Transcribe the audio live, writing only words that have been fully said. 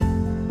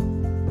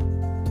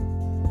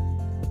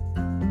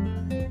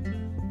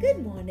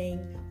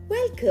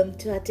welcome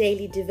to our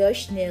daily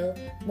devotional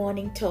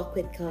morning talk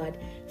with God.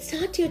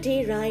 Start your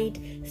day right,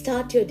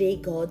 start your day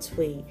God's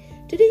way.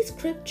 Today's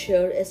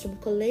scripture is from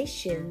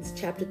Colossians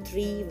chapter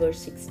 3 verse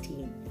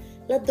 16.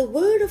 Let the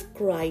word of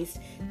Christ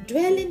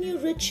dwell in you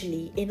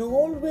richly in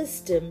all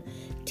wisdom,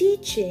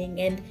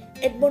 teaching and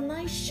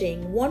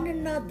admonishing one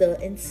another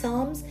in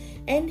psalms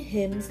and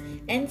hymns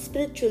and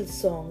spiritual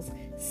songs,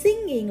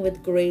 singing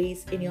with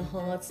grace in your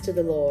hearts to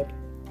the Lord.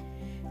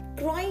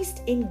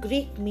 Christ in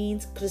Greek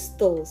means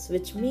Christos,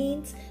 which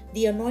means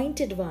the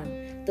anointed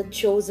one, the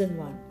chosen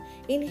one.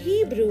 In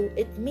Hebrew,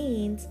 it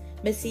means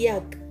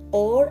Messiah,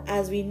 or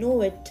as we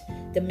know it,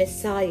 the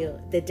Messiah,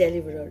 the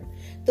deliverer.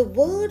 The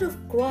word of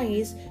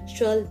Christ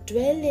shall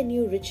dwell in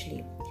you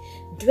richly.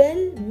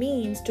 Dwell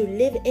means to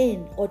live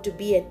in or to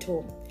be at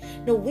home.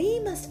 Now we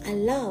must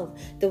allow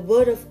the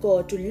word of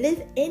God to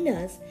live in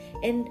us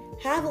and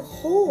have a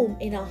home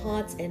in our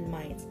hearts and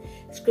minds.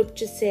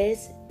 Scripture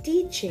says,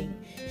 teaching,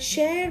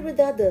 share with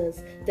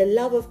others the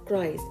love of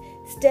Christ,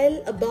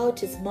 tell about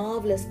his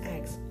marvelous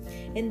acts.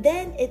 And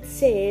then it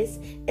says,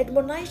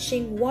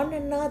 admonishing one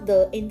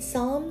another in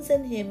psalms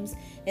and hymns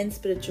and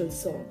spiritual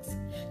songs.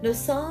 Now,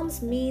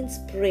 psalms means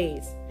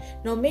praise.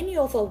 Now, many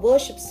of our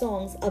worship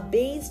songs are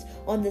based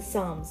on the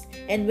psalms,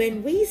 and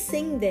when we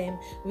sing them,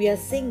 we are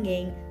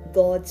singing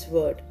God's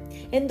word.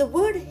 And the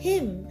word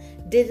hymn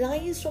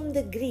derives from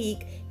the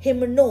Greek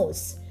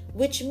hymnos,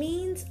 which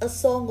means a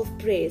song of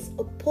praise,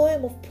 a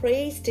poem of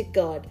praise to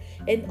God,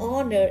 in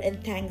honor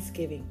and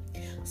thanksgiving.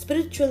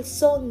 Spiritual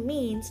song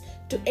means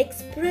to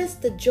express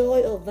the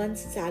joy of one's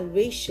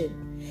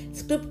salvation.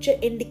 Scripture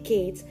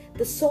indicates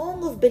the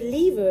song of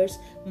believers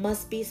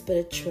must be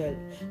spiritual.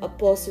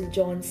 Apostle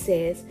John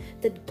says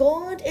that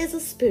God is a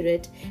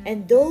spirit,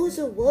 and those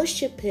who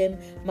worship him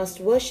must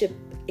worship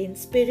in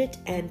spirit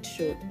and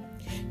truth.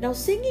 Now,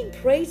 singing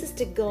praises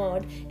to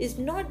God is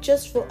not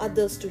just for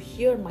others to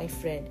hear, my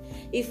friend.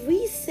 If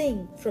we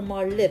sing from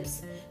our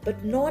lips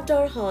but not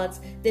our hearts,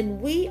 then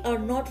we are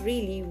not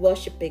really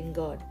worshiping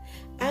God.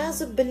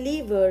 As a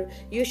believer,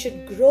 you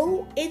should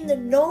grow in the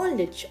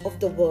knowledge of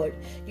the word.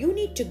 You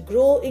need to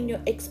grow in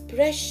your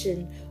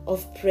expression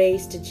of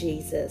praise to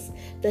Jesus.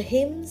 The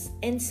hymns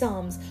and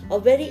psalms are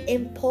very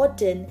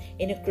important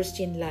in a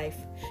Christian life.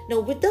 Now,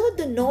 without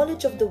the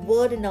knowledge of the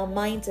word in our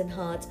minds and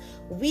hearts,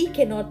 we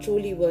cannot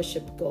truly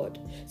worship God.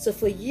 So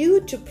for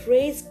you to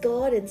praise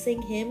God and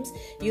sing hymns,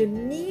 you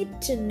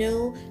need to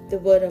know the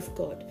word of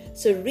God.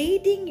 So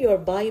reading your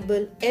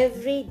Bible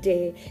every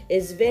day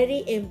is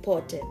very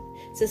important.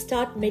 So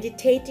start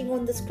meditating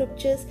on the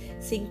scriptures,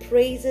 sing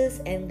praises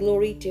and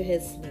glory to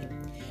his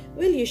name.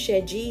 Will you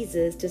share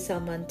Jesus to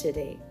someone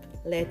today?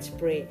 Let's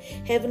pray.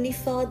 Heavenly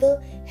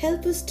Father,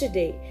 help us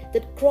today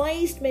that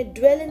Christ may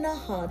dwell in our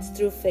hearts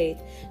through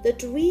faith,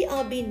 that we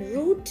are being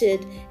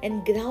rooted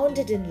and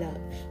grounded in love.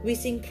 We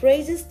sing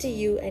praises to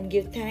you and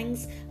give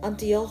thanks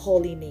unto your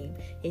holy name.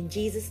 In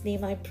Jesus'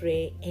 name I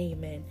pray.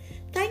 Amen.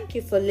 Thank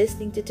you for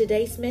listening to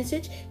today's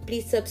message.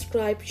 Please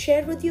subscribe,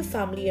 share with your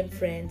family and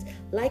friends,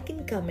 like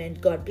and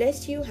comment. God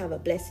bless you. Have a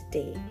blessed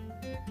day.